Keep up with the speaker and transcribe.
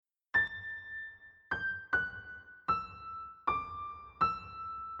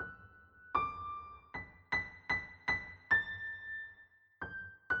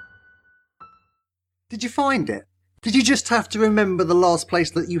Did you find it? Did you just have to remember the last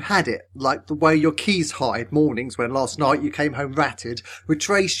place that you had it, like the way your keys hide mornings when last night you came home ratted?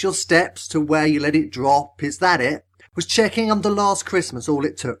 Retrace your steps to where you let it drop, is that it? Was checking under last Christmas all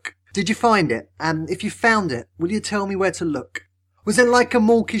it took? Did you find it? And if you found it, will you tell me where to look? Was it like a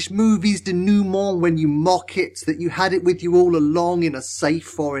mawkish movie's denouement when you mock it, that you had it with you all along in a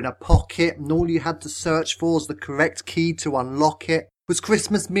safe or in a pocket, and all you had to search for was the correct key to unlock it? Was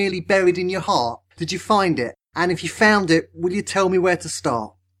Christmas merely buried in your heart? Did you find it? And if you found it, will you tell me where to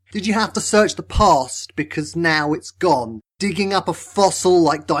start? Did you have to search the past because now it's gone? Digging up a fossil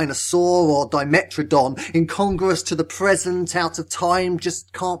like dinosaur or Dimetrodon, incongruous to the present, out of time,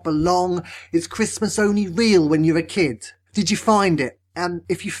 just can't belong? Is Christmas only real when you're a kid? Did you find it? And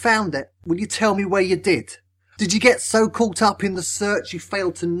if you found it, will you tell me where you did? Did you get so caught up in the search you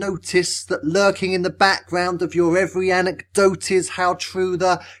failed to notice that lurking in the background of your every anecdote is how true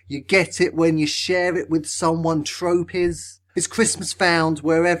the you get it when you share it with someone trope is? Is Christmas found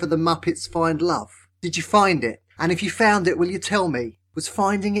wherever the Muppets find love? Did you find it? And if you found it, will you tell me? Was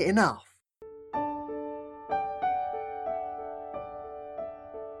finding it enough?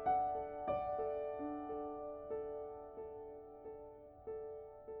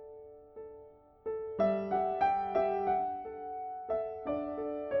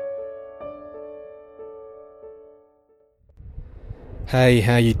 Hey,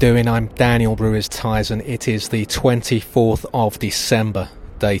 how you doing? I'm Daniel Brewers Tyson. It is the 24th of December,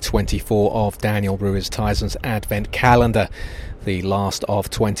 day 24 of Daniel Brewers Tyson's Advent Calendar, the last of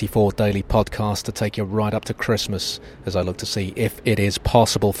 24 daily podcasts to take you right up to Christmas, as I look to see if it is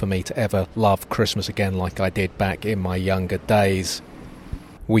possible for me to ever love Christmas again like I did back in my younger days.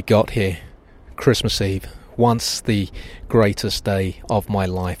 We got here, Christmas Eve, once the greatest day of my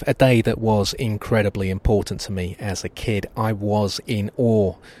life, a day that was incredibly important to me as a kid. I was in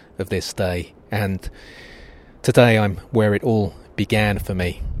awe of this day, and today I'm where it all began for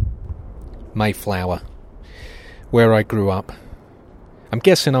me. Mayflower, where I grew up. I'm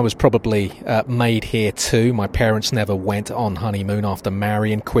guessing I was probably made here too. My parents never went on honeymoon after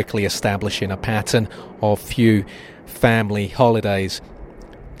marrying, quickly establishing a pattern of few family holidays.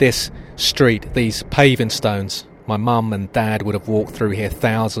 This street, these paving stones, my mum and dad would have walked through here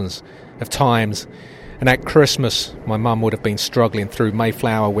thousands of times, and at Christmas my mum would have been struggling through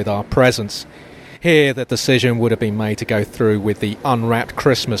Mayflower with our presents. Here the decision would have been made to go through with the unwrapped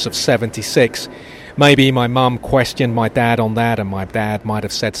Christmas of 76. Maybe my mum questioned my dad on that, and my dad might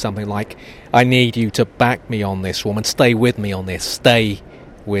have said something like, "I need you to back me on this, woman, stay with me on this, stay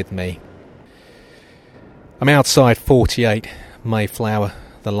with me." I'm outside 48 Mayflower,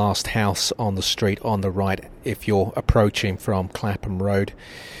 the last house on the street on the right if you're approaching from Clapham Road.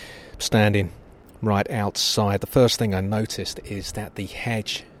 Standing right outside, the first thing I noticed is that the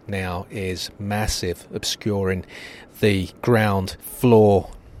hedge now is massive, obscuring the ground floor.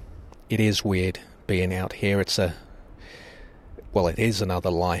 It is weird being out here. It is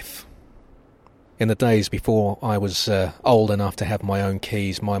another life. In the days before I was old enough to have my own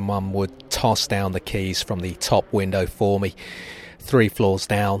keys, my mum would toss down the keys from the top window for me, 3 floors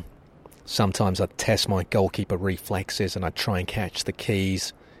down. Sometimes I'd test my goalkeeper reflexes and I'd try and catch the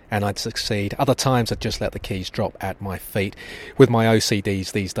keys, and I'd succeed. Other times I'd just let the keys drop at my feet. With my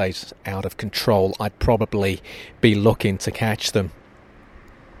OCDs these days out of control, I'd probably be looking to catch them.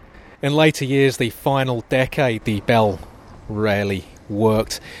 In later years, the final decade, the bell rarely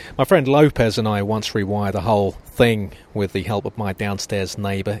worked. My friend Lopez and I once rewired the whole thing with the help of my downstairs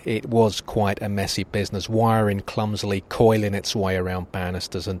neighbour. It was quite a messy business, wiring clumsily coiling its way around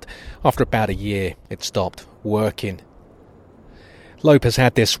banisters, and after about a year it stopped working. Lopez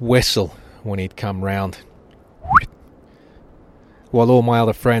had this whistle when he'd come round. While all my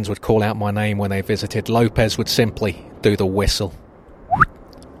other friends would call out my name when they visited, Lopez would simply do the whistle.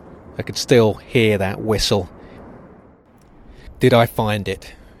 I could still hear that whistle. Did I find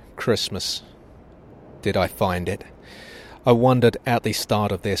it? Christmas. Did I find it? I wondered at the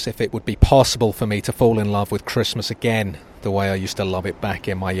start of this if it would be possible for me to fall in love with Christmas again, the way I used to love it back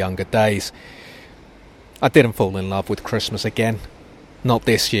in my younger days. I didn't fall in love with Christmas again. Not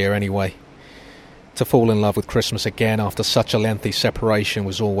this year, anyway. To fall in love with Christmas again after such a lengthy separation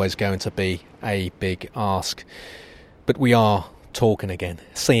was always going to be a big ask. But we are talking again,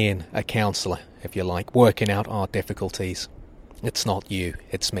 seeing a counsellor, if you like, working out our difficulties. It's not you,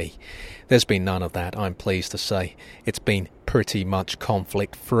 it's me. There's been none of that, I'm pleased to say. It's been pretty much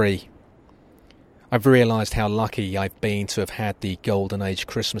conflict-free. I've realised how lucky I've been to have had the Golden Age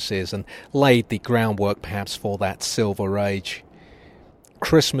Christmases and laid the groundwork perhaps for that Silver Age.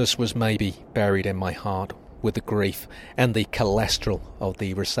 Christmas was maybe buried in my heart with the grief and the cholesterol of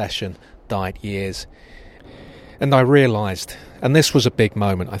the recession died years. And I realised, and this was a big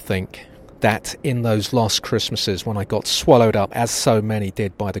moment I think, that in those lost Christmases when I got swallowed up, as so many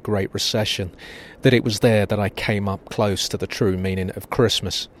did, by the Great Recession, that it was there that I came up close to the true meaning of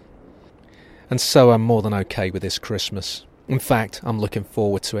Christmas. And so I'm more than okay with this Christmas. In fact, I'm looking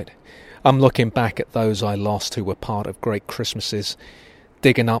forward to it. I'm looking back at those I lost who were part of great Christmases,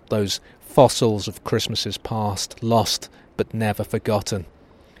 digging up those fossils of Christmases past, lost but never forgotten.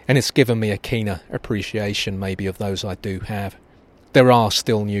 And it's given me a keener appreciation maybe of those I do have. There are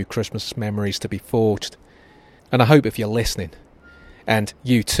still new Christmas memories to be forged. And I hope if you're listening, and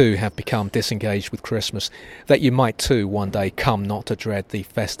you too have become disengaged with Christmas, that you might too one day come not to dread the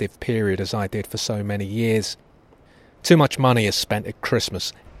festive period as I did for so many years. Too much money is spent at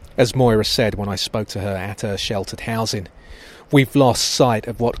Christmas, as Moira said when I spoke to her at her sheltered housing. We've lost sight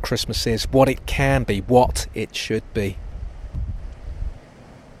of what Christmas is, what it can be, what it should be.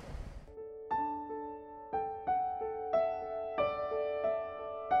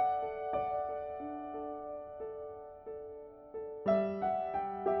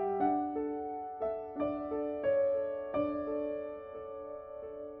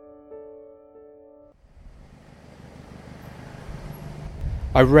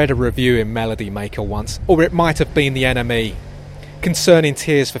 I read a review in Melody Maker once, or it might have been the NME, concerning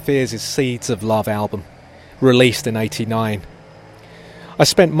Tears for Fears' Seeds of Love album, released in '89. I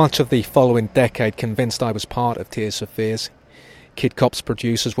spent much of the following decade convinced I was part of Tears for Fears. Kid Cop's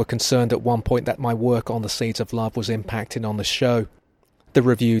producers were concerned at one point that my work on the Seeds of Love was impacting on the show. The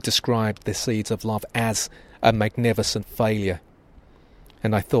review described the Seeds of Love as a magnificent failure.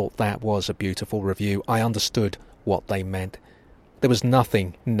 And I thought that was a beautiful review. I understood what they meant. There was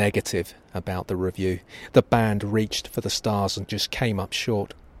nothing negative about the review. The band reached for the stars and just came up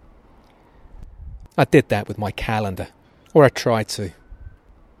short. I did that with my calendar, or I tried to.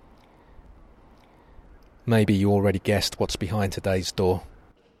 Maybe you already guessed what's behind today's door.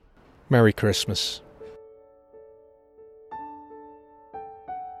 Merry Christmas.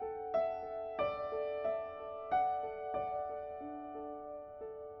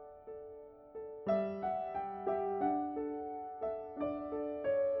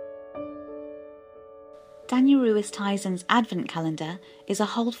 Daniel Ruiz-Tyson's Advent Calendar is a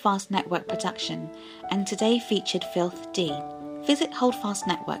Holdfast Network production and today featured Filth D. Visit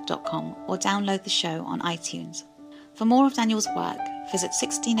holdfastnetwork.com or download the show on iTunes. For more of Daniel's work, visit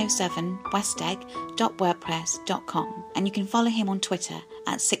 1607westegg.wordpress.com and you can follow him on Twitter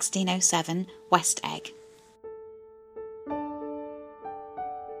at 1607westegg.